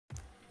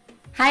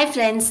Hi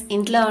friends,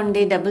 ఇంట్లో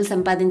ఉండి డబ్బులు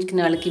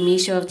సంపాదించుకునే వాళ్ళకి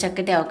మీషో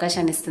చక్కటి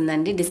అవకాశాన్ని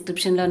ఇస్తుందండి.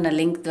 డిస్క్రిప్షన్లో ఉన్న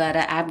లింక్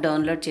ద్వారా యాప్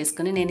డౌన్లోడ్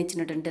చేసుకుని నేను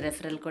ఇచ్చినటువంటి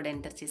రెఫరల్ కోడ్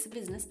ఎంటర్ చేసి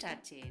బిజినెస్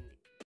స్టార్ట్ చేయండి.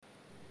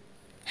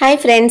 Hi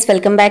friends,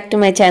 welcome back to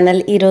my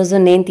channel.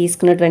 ఈరోజు నేను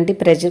తీసుకున్నటువంటి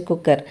pressure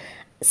cooker,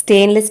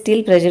 stainless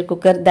steel pressure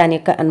cooker, దాని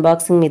యొక్క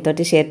అన్బాక్సింగ్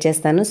మీతోటి షేర్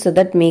చేస్తాను. సో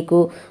దట్ మీకు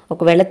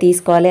ఒకవేళ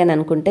తీసుకోవాలి అని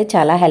అనుకుంటే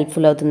చాలా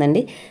హెల్ప్ఫుల్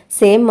అవుతుందండి.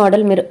 సేమ్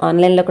మోడల్ మీరు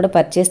ఆన్లైన్లో కూడా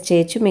పర్చేస్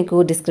చేయొచ్చు. మీకు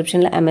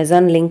డిస్క్రిప్షన్లో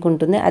అమెజాన్ లింక్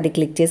ఉంటుంది, అది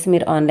క్లిక్ చేసి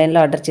మీరు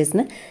ఆన్లైన్లో ఆర్డర్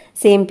చేసిన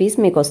సేమ్ పీస్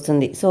మీకు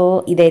వస్తుంది. సో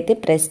ఇదైతే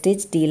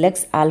ప్రెస్టీజ్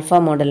డీలక్స్ ఆల్ఫా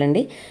మోడల్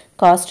అండి.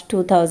 Cost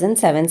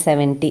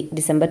 2770,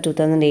 December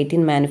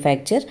 2018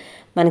 manufacture.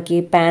 మనకి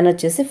ప్యాన్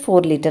వచ్చేసి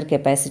 4 లీటర్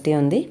కెపాసిటీ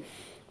ఉంది.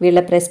 వీళ్ళ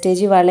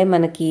ప్రెస్టేజీ వాళ్ళే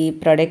మనకి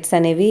ప్రొడక్ట్స్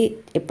అనేవి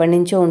ఎప్పటి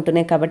నుంచో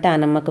ఉంటున్నాయి కాబట్టి ఆ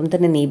నమ్మకంతో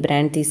నేను ఈ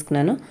బ్రాండ్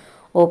తీసుకున్నాను.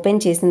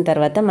 ఓపెన్ చేసిన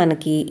తర్వాత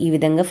మనకి ఈ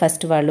విధంగా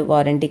ఫస్ట్ వాళ్ళు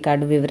వారంటీ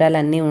కార్డు వివరాలు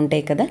అన్నీ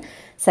ఉంటాయి కదా,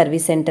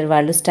 సర్వీస్ సెంటర్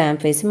వాళ్ళు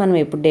స్టాంప్ వేసి మనం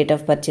ఎప్పుడు డేట్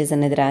ఆఫ్ పర్చేజ్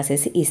అనేది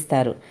రాసేసి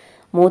ఇస్తారు.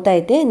 మూత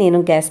అయితే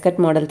నేను గ్యాస్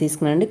కట్ మోడల్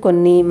తీసుకున్నానండి.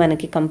 కొన్ని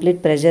మనకి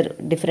కంప్లీట్ ప్రెషర్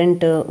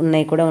డిఫరెంట్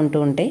ఉన్నాయి కూడా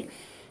ఉంటూ ఉంటాయి.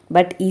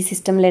 బట్ ఈ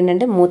సిస్టంలో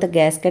ఏంటంటే మూత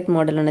గ్యాస్ కట్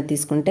మోడల్ ఉన్నది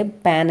తీసుకుంటే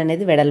ప్యాన్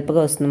అనేది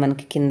వెడల్పుగా వస్తుంది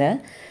మనకి కింద.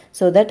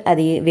 సో దట్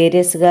అది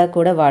వేరియస్గా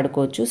కూడా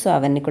వాడుకోవచ్చు. సో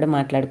అవన్నీ కూడా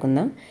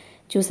మాట్లాడుకుందాం.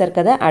 చూసారు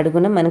కదా,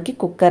 అడుగున మనకి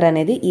కుక్కర్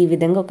అనేది ఈ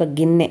విధంగా ఒక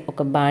గిన్నె,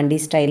 ఒక బాండీ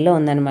స్టైల్లో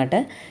ఉందన్నమాట.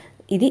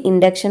 ఇది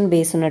ఇండక్షన్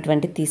బేస్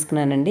ఉన్నటువంటి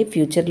తీసుకున్నానండి.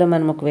 ఫ్యూచర్లో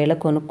మనం ఒకవేళ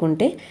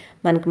కొనుక్కుంటే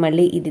మనకి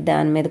మళ్ళీ ఇది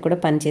దాని మీద కూడా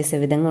పనిచేసే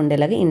విధంగా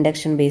ఉండేలాగా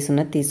ఇండక్షన్ బేస్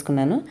ఉన్నది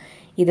తీసుకున్నాను.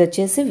 ఇది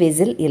వచ్చేసి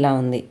విజిల్ ఇలా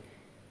ఉంది.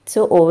 సో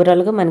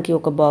ఓవరాల్గా మనకి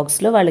ఒక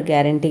బాక్స్లో వాళ్ళు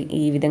గ్యారంటీ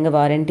ఈ విధంగా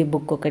వారంటీ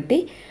బుక్ ఒకటి,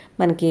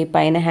 మనకి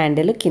పైన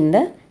హ్యాండిల్, కింద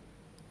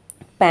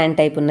ప్యాన్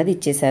టైప్ ఉన్నది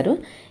ఇచ్చేశారు.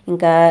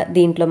 ఇంకా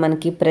దీంట్లో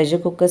మనకి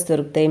ప్రెషర్ కుక్కర్స్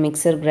దొరుకుతాయి,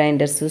 mixer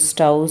grinders,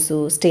 stoves,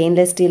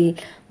 stainless steel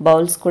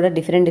bowls కూడా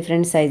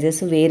డిఫరెంట్ సైజెస్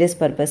వేరియస్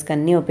పర్పస్కి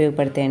అన్నీ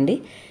ఉపయోగపడతాయండి.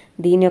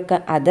 దీని యొక్క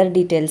అదర్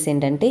డీటెయిల్స్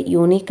ఏంటంటే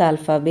unique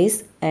alpha base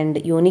and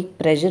unique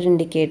pressure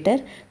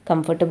indicator,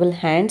 comfortable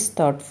hands,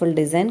 thoughtful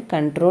design,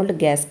 controlled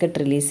gasket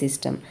release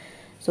system.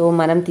 So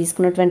మనం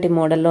తీసుకున్నటువంటి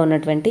మోడల్లో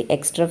ఉన్నటువంటి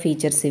ఎక్స్ట్రా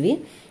ఫీచర్స్ ఇవి.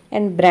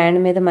 అండ్ బ్రాండ్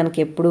మీద మనకి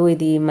ఎప్పుడు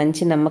ఇది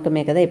మంచి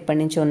నమ్మకమే కదా, ఎప్పటి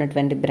నుంచో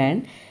ఉన్నటువంటి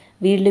బ్రాండ్.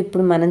 వీళ్ళు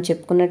ఇప్పుడు మనం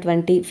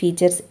చెప్పుకున్నటువంటి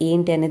ఫీచర్స్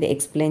ఏంటి అనేది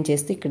ఎక్స్ప్లెయిన్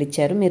చేస్తూ ఇక్కడ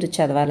ఇచ్చారు. మీరు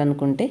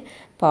చదవాలనుకుంటే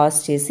పాజ్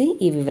చేసి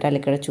ఈ వివరాలు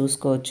ఇక్కడ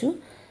చూసుకోవచ్చు.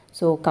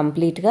 సో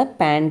కంప్లీట్గా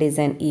ప్యాన్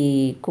డిజైన్, ఈ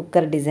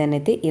కుక్కర్ డిజైన్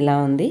అయితే ఇలా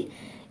ఉంది.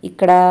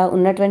 ఇక్కడ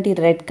ఉన్నటువంటి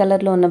రెడ్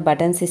కలర్లో ఉన్న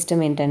బటన్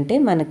సిస్టమ్ ఏంటంటే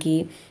మనకి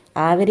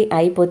ఆవిరి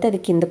అయిపోతే అది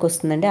కిందకు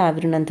వస్తుందండి,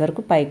 ఆవిరి ఉన్నంత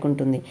వరకు పైకి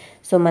ఉంటుంది.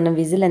 సో మనం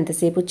విజిల్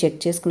ఎంతసేపు చెక్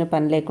చేసుకునే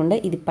పని లేకుండా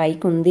ఇది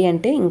పైకి ఉంది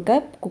అంటే ఇంకా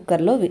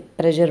కుక్కర్లో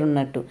ప్రెషర్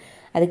ఉన్నట్టు,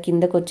 అది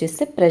కిందకు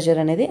వచ్చేస్తే ప్రెషర్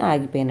అనేది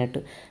ఆగిపోయినట్టు.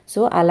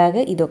 సో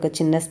అలాగే ఇది ఒక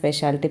చిన్న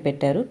స్పెషాలిటీ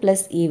పెట్టారు.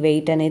 ప్లస్ ఈ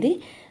వెయిట్ అనేది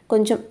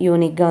కొంచెం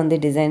యూనిక్గా ఉంది,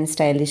 డిజైన్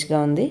స్టైలిష్గా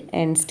ఉంది.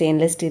 అండ్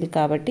స్టెయిన్లెస్ స్టీల్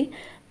కాబట్టి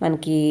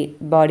మనకి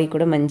బాడీ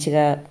కూడా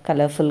మంచిగా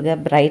కలర్ఫుల్గా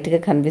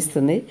బ్రైట్గా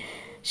కనిపిస్తుంది,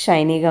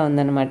 షైనీగా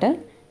ఉందన్నమాట.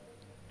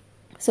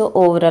 సో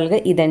ఓవరాల్గా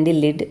ఇదండి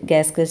లిడ్.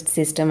 గ్యాస్ కట్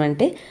సిస్టమ్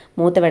అంటే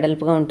మూత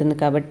వెడల్పుగా ఉంటుంది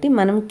కాబట్టి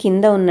మనం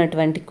కింద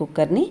ఉన్నటువంటి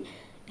కుక్కర్ని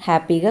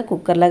హ్యాపీగా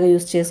కుక్కర్లాగా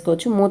యూస్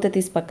చేసుకోవచ్చు. మూత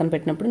తీసి పక్కన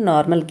పెట్టినప్పుడు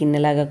నార్మల్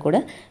గిన్నెలాగా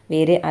కూడా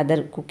వేరే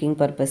అదర్ కుకింగ్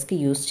పర్పస్కి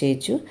యూస్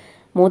చేయొచ్చు.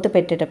 మూత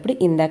పెట్టేటప్పుడు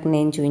ఇందాక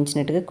నేను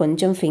చూపించినట్టుగా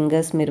కొంచెం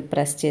ఫింగర్స్ మీరు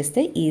ప్రెస్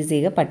చేస్తే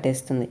ఈజీగా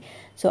పట్టేస్తుంది.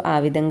 సో ఆ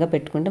విధంగా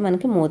పెట్టుకుంటే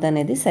మనకి మూత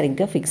అనేది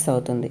సరిగ్గా ఫిక్స్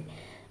అవుతుంది.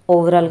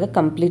 ఓవరాల్గా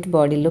కంప్లీట్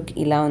బాడీ లుక్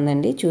ఇలా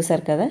ఉందండి.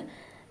 చూసారు కదా,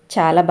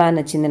 చాలా బాగా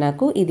నచ్చింది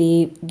నాకు. ఇది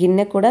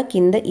గిన్నె కూడా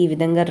కింద ఈ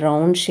విధంగా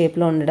రౌండ్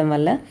షేప్లో ఉండడం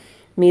వల్ల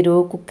మీరు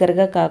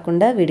కుక్కర్గా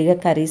కాకుండా విడిగా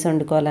కర్రీస్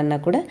వండుకోవాలన్నా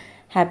కూడా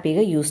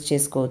హ్యాపీగా యూస్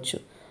చేసుకోవచ్చు.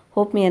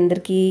 హోప్ మీ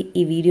అందరికీ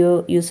ఈ వీడియో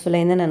యూస్ఫుల్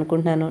అయిందని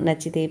అనుకుంటున్నాను.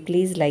 నచ్చితే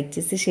ప్లీజ్ లైక్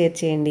చేసి షేర్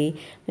చేయండి.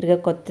 మీరుగా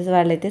కొత్త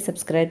వాళ్ళైతే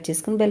సబ్స్క్రైబ్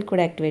చేసుకుని బెల్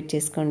కూడా యాక్టివేట్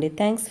చేసుకోండి.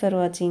 Thanks for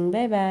watching.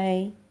 Bye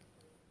bye.